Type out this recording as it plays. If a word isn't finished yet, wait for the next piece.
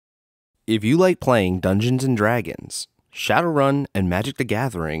If you like playing Dungeons & Dragons, Shadowrun, and Magic the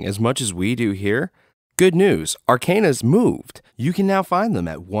Gathering as much as we do here, good news, Arcana's moved. You can now find them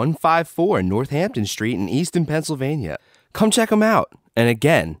at 154 Northampton Street in Easton, Pennsylvania. Come check them out. And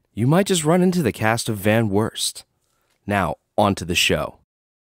again, you might just run into the cast of Van Wurst. Now, on to the show.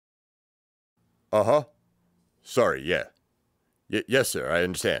 Uh-huh. Sorry, yeah. Yes, sir, I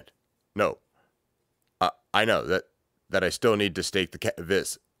understand. No. I know that I still need to stake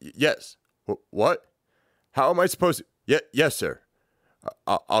the yes. What? How am I supposed to? Yes, sir.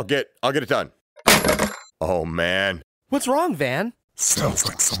 I'll get it done. Oh, man. What's wrong, Van? Sounds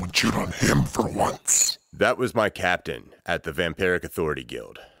like someone chewed on him for once. That was my captain at the Vampiric Authority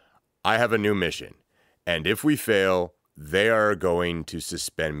Guild. I have a new mission, and if we fail, they are going to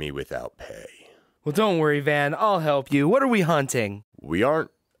suspend me without pay. Well, don't worry, Van. I'll help you. What are we hunting? We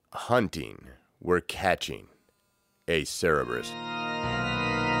aren't hunting. We're catching a Cerberus.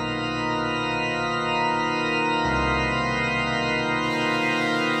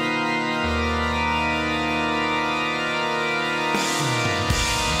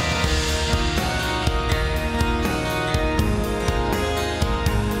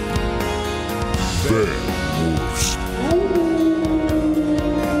 Wurst.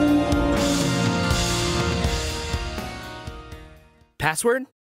 Password?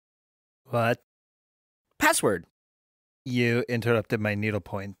 What? Password. You interrupted my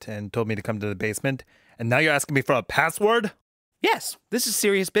needlepoint and told me to come to the basement, and now you're asking me for a password? Yes, this is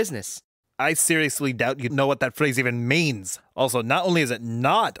serious business. I seriously doubt you know what that phrase even means. Also, not only is it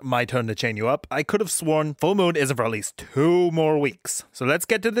not my turn to chain you up, I could have sworn full moon isn't for at least 2 more weeks. So let's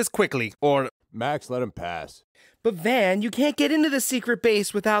get to this quickly, or... Max, let him pass. But Van, you can't get into the secret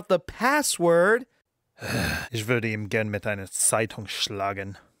base without the password. Ich würde ihm gern mit einer Zeitung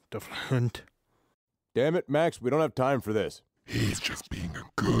schlagen, der Hund. Damn it, Max, we don't have time for this. He's just being a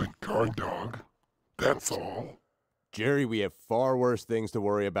good guard dog. That's all. Jerry, we have far worse things to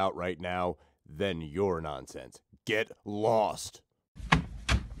worry about right now than your nonsense. Get lost.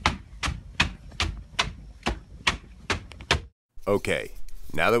 Okay,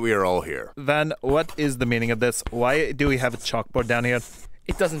 now that we are all here. Van, what is the meaning of this? Why do we have a chalkboard down here?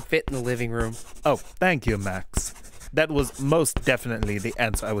 It doesn't fit in the living room. Oh, thank you, Max. That was most definitely the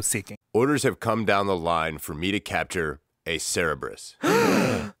answer I was seeking. Orders have come down the line for me to capture a Cerberus.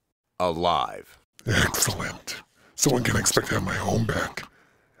 Alive. Excellent. Someone can expect to have my home back.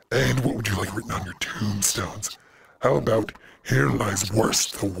 And what would you like written on your tombstones? How about, here lies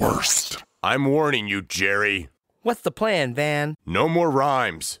Wurst the worst? I'm warning you, Jerry. What's the plan, Van? No more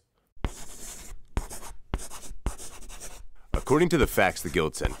rhymes. According to the facts the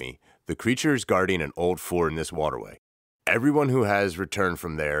guild sent me, the creature is guarding an old fort in this waterway. Everyone who has returned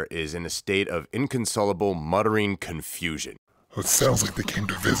from there is in a state of inconsolable, muttering confusion. It sounds like they came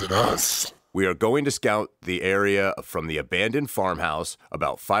to visit us. We are going to scout the area from the abandoned farmhouse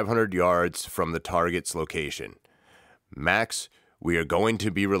about 500 yards from the target's location. Max, we are going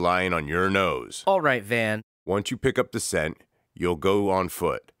to be relying on your nose. All right, Van. Once you pick up the scent, you'll go on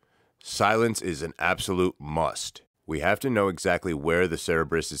foot. Silence is an absolute must. We have to know exactly where the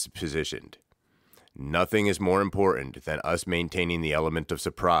Cerberus is positioned. Nothing is more important than us maintaining the element of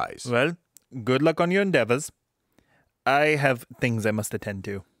surprise. Well, good luck on your endeavors. I have things I must attend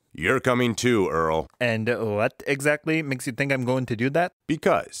to. You're coming too, Earl. And what exactly makes you think I'm going to do that?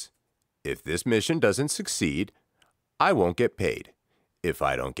 Because if this mission doesn't succeed, I won't get paid. If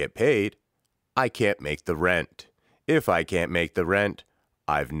I don't get paid, I can't make the rent. If I can't make the rent,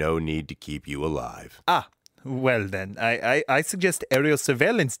 I've no need to keep you alive. Ah, well then, I suggest aerial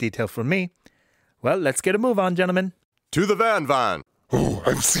surveillance detail for me. Well, let's get a move on, gentlemen. To the van. Oh,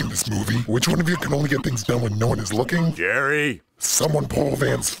 I've seen this movie. Which one of you can only get things done when no one is looking? Jerry! Someone pull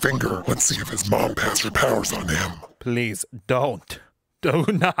Van's finger. Let's see if his mom passed her powers on him. Please, don't. Do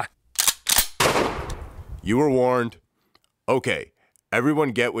not. You were warned. Okay,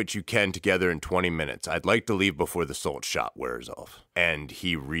 everyone get what you can together in 20 minutes. I'd like to leave before the salt shot wears off. And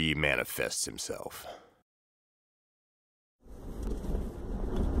he re-manifests himself.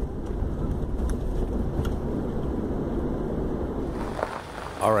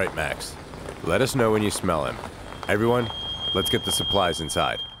 All right, Max. Let us know when you smell him. Everyone, let's get the supplies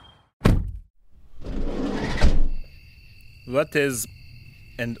inside. What is...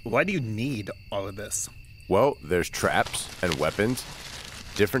 and why do you need all of this? Well, there's traps and weapons,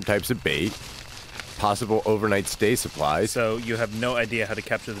 different types of bait, possible overnight stay supplies. So you have no idea how to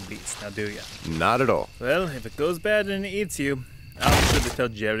capture the beast, now do you? Not at all. Well, if it goes bad and it eats you, I'll be sure to tell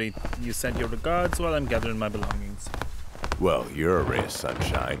Jerry you sent your regards while I'm gathering my belongings. Well, you're a ray of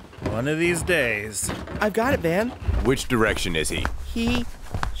sunshine. One of these days. I've got it, Van. Which direction is he? He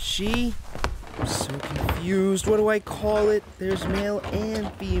She? I'm so confused. What do I call it? There's male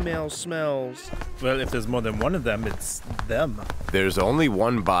and female smells. Well, if there's more than one of them, it's them. There's only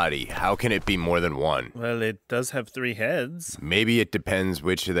one body. How can it be more than one? Well, it does have 3 heads. Maybe it depends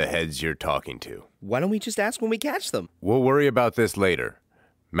which of the heads you're talking to. Why don't we just ask when we catch them? We'll worry about this later.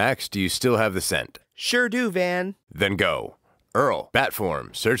 Max, do you still have the scent? Sure do, Van. Then go. Earl, bat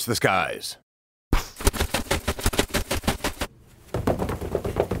form, search the skies.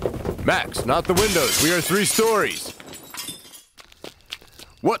 Max, not the windows. We are 3 stories.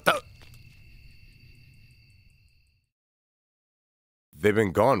 What the? They've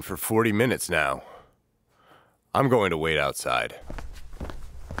been gone for 40 minutes now. I'm going to wait outside.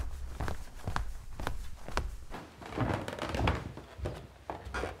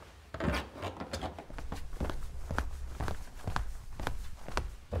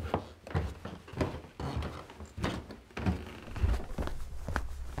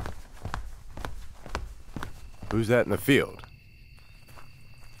 Who's that in the field?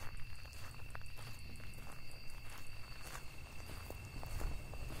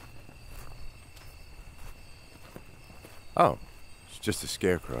 Oh, it's just a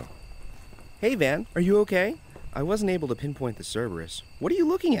scarecrow. Hey, Van, are you okay? I wasn't able to pinpoint the Cerberus. What are you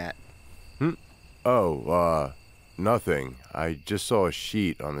looking at? Oh, nothing. I just saw a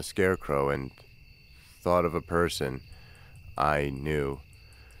sheet on the scarecrow and thought of a person I knew.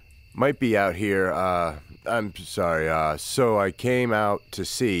 Might be out here, I'm sorry, so I came out to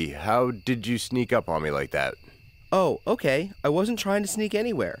see. How did you sneak up on me like that? Oh, okay. I wasn't trying to sneak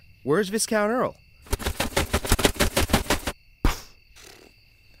anywhere. Where's Viscount Earl?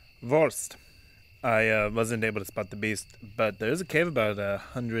 Wurst. I wasn't able to spot the beast, but there is a cave about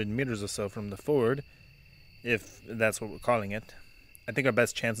 100 meters or so from the ford, if that's what we're calling it. I think our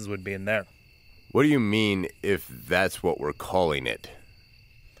best chances would be in there. What do you mean, if that's what we're calling it?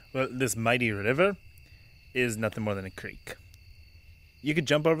 Well, this mighty river is nothing more than a creek. You could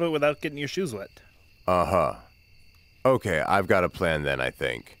jump over it without getting your shoes wet. Uh-huh. Okay, I've got a plan then, I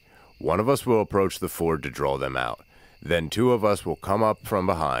think. One of us will approach the ford to draw them out. Then 2 of us will come up from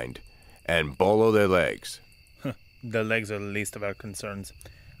behind and bolo their legs. The legs are the least of our concerns.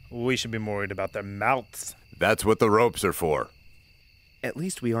 We should be more worried about their mouths. That's what the ropes are for. At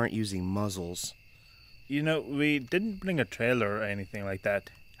least we aren't using muzzles. You know, we didn't bring a trailer or anything like that.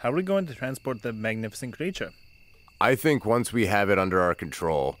 How are we going to transport the magnificent creature? I think once we have it under our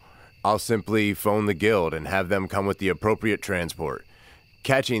control, I'll simply phone the guild and have them come with the appropriate transport.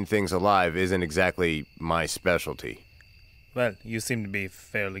 Catching things alive isn't exactly my specialty. Well, you seem to be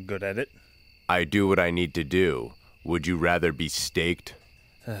fairly good at it. I do what I need to do. Would you rather be staked?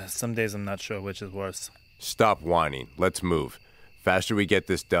 Some days I'm not sure which is worse. Stop whining. Let's move. Faster we get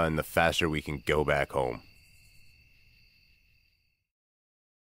this done, the faster we can go back home.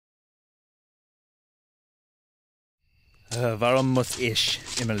 Warum muss ich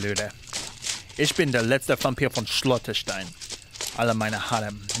immer lügen? Ich bin der letzte Vampir von Schlotterstein. Alle meine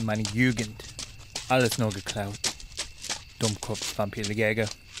Haare, meine Jugend, alles nur geklaut. Dummkopf, Vampirjäger.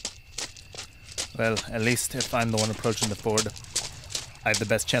 Well, at least if I'm the one approaching the ford, I have the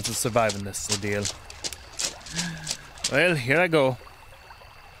best chance of surviving this ordeal. Well, here I go.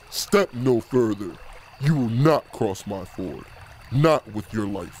 Step no further. You will not cross my ford. Not with your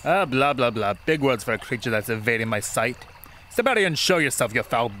life. Blah, blah, blah. Big words for a creature that's evading my sight. Step out here and show yourself, you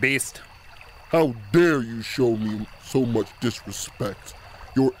foul beast. How dare you show me so much disrespect?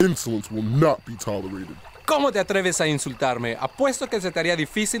 Your insolence will not be tolerated. ¿Cómo te atreves a insultarme? Apuesto que se te haría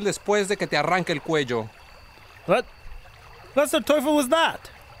difícil después de que te arranque el cuello. What? What the Teufel was that?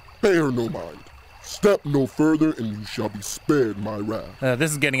 Pay her no mind. Step no further and you shall be spared my wrath.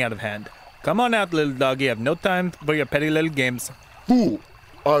 This is getting out of hand. Come on out, little doggy. I have no time for your petty little games. Fool,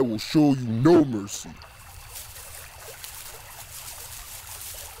 I will show you no mercy.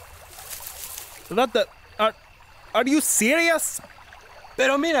 What the? Are you serious?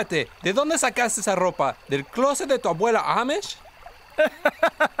 Pero mírate, ¿de dónde sacaste esa ropa? ¿Del closet de tu abuela Amish?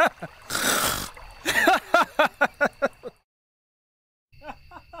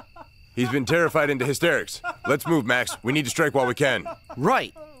 He's been terrified into hysterics. Let's move, Max. We need to strike while we can.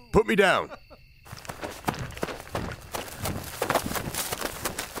 Right. Put me down.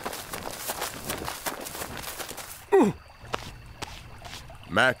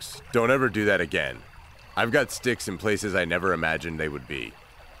 Max, don't ever do that again. I've got sticks in places I never imagined they would be.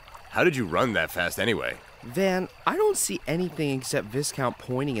 How did you run that fast anyway? Van, I don't see anything except Viscount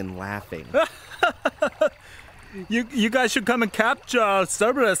pointing and laughing. You guys should come and capture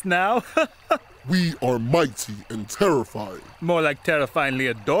Cerberus now. We are mighty and terrifying. More like terrifyingly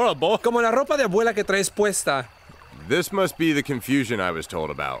adorable. Como la ropa de abuela que traes puesta. This must be the confusion I was told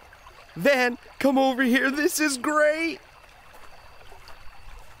about. Van, come over here. This is great.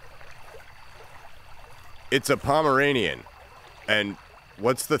 It's a Pomeranian. And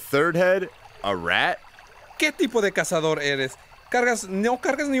what's the third head? A rat? ¿Qué tipo de cazador eres? No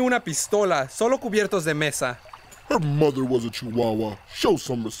cargas ni una pistola, solo cubiertos de mesa. Her mother was a chihuahua. Show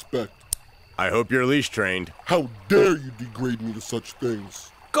some respect. I hope you're leash trained. How dare you degrade me to such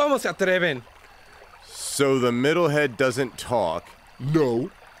things? ¿Cómo se atreven? So the middle head doesn't talk.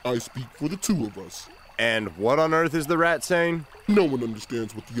 No, I speak for the two of us. And what on earth is the rat saying? No one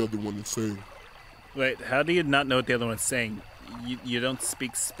understands what the other one is saying. Wait, how do you not know what the other one's saying? You don't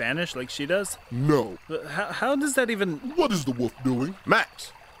speak Spanish like she does? No. How does that even... What is the wolf doing?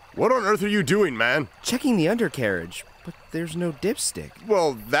 Max, what on earth are you doing, man? Checking the undercarriage, but there's no dipstick.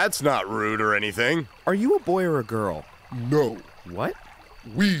 Well, that's not rude or anything. Are you a boy or a girl? No. What?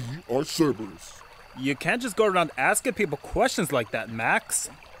 We are Cerberus. You can't just go around asking people questions like that, Max.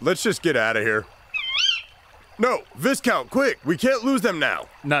 Let's just get out of here. No, Viscount, quick! We can't lose them now.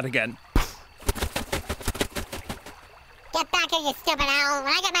 Not again. Get back here, you stupid owl,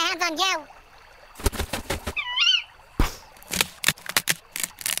 when I get my hands on you!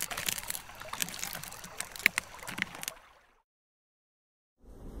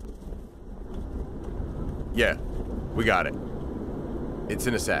 Yeah, we got it. It's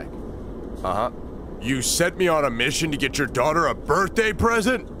in a sack. Uh-huh. You sent me on a mission to get your daughter a birthday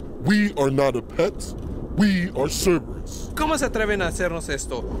present? We are not a pet. We are Cerberus. ¿Cómo se atreven a hacernos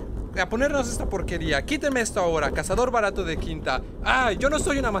esto? A ponernos esta porquería. Quítenme esto ahora, cazador barato de quinta. ¡Ah, yo no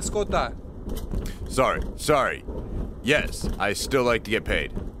soy una mascota! Sorry. Yes, I still like to get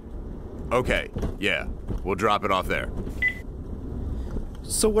paid. Okay, yeah, we'll drop it off there.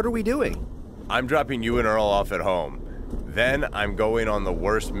 So what are we doing? I'm dropping you and Earl off at home. Then I'm going on the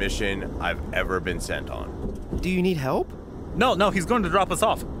worst mission I've ever been sent on. Do you need help? No, he's going to drop us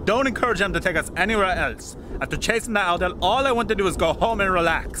off. Don't encourage him to take us anywhere else. After chasing that Aldel, all I want to do is go home and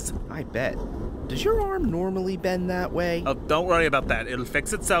relax. I bet. Does your arm normally bend that way? Oh, don't worry about that. It'll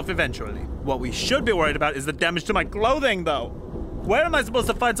fix itself eventually. What we should be worried about is the damage to my clothing, though. Where am I supposed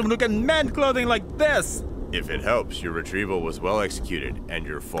to find someone who can mend clothing like this? If it helps, your retrieval was well executed, and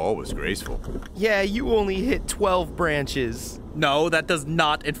your fall was graceful. Yeah, you only hit 12 branches. No, that does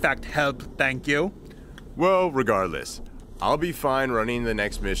not, in fact, help, thank you. Well, regardless, I'll be fine running the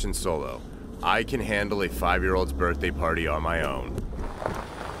next mission solo. I can handle a 5-year-old's birthday party on my own.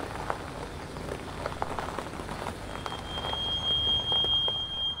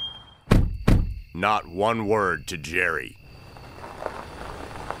 Not one word to Jerry.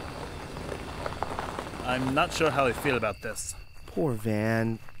 I'm not sure how I feel about this. Poor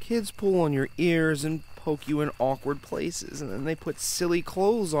Van. Kids pull on your ears and poke you in awkward places, and then they put silly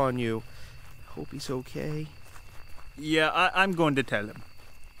clothes on you. Hope he's okay. Yeah, I'm going to tell him.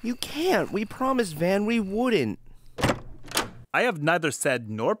 You can't. We promised Van we wouldn't. I have neither said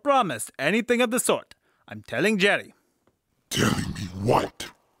nor promised anything of the sort. I'm telling Jerry. Telling me what?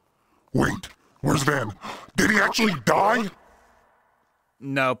 Wait, where's Van? Did he actually die?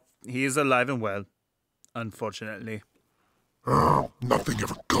 No, he is alive and well. Unfortunately. Oh, nothing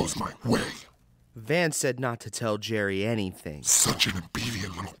ever goes my way. Van said not to tell Jerry anything. Such an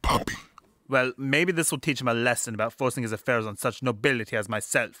obedient little puppy. Well, maybe this will teach him a lesson about forcing his affairs on such nobility as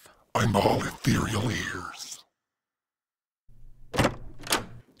myself. I'm all ethereal ears.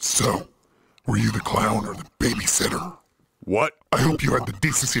 So, were you the clown or the babysitter? What? I hope you had the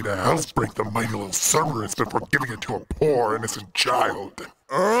decency to housebreak the mighty little Cerberus before giving it to a poor, innocent child.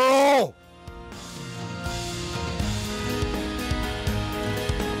 Earl!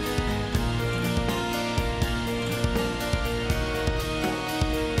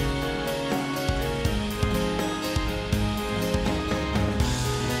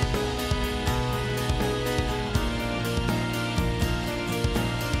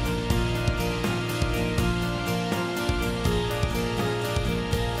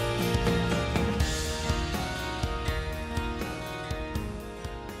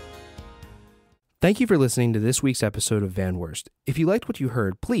 Thank you for listening to this week's episode of Van Wurst. If you liked what you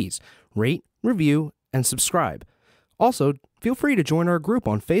heard, please rate, review, and subscribe. Also, feel free to join our group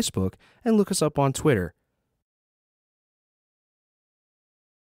on Facebook and look us up on Twitter